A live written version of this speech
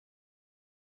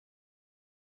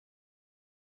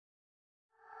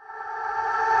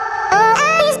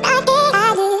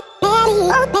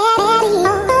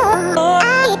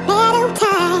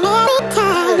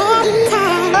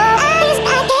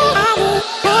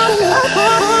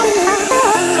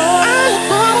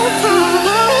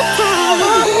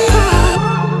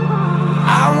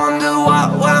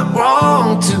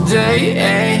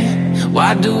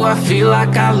Why do I feel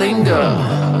like I linger?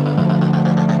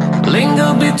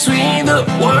 Linger between the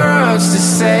words to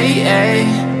say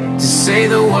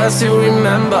the words to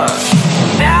remember.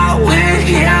 Now we're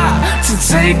here to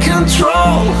take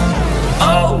control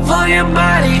over your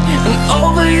body and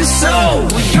over your soul.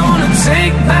 We're gonna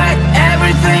take back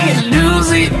everything and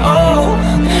lose it all.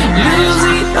 Lose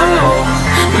it all.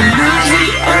 Lose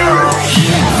it all.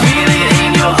 Feel it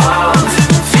in your arms,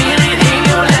 feel it in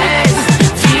your legs,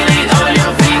 feel it on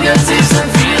your fingertips and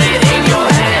feel it in your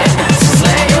head. Just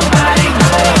let your body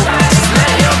go, just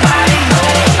let your body go,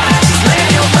 just let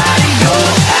your body go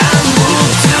and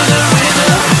move to the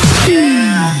rhythm.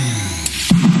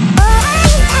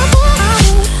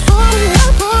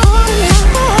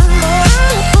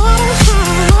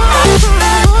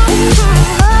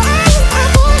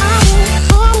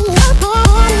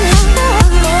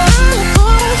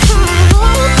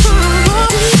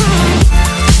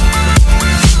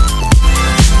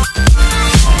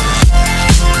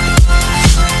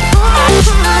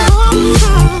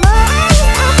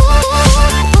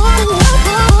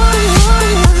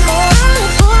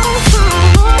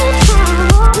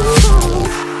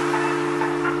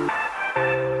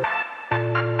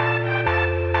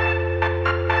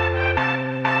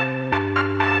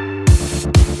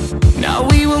 Now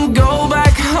we won't go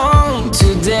back home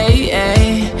today,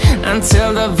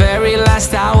 until the very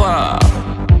last hour.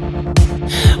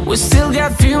 We still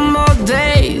got few more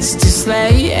days to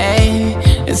slay,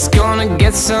 it's gonna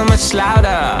get so much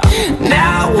louder.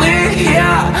 Now we're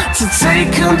here to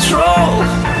take control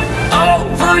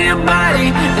over your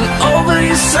body and over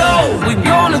your soul. We're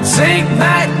gonna take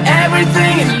back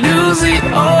everything and lose it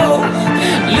all.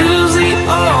 Lose it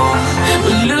all.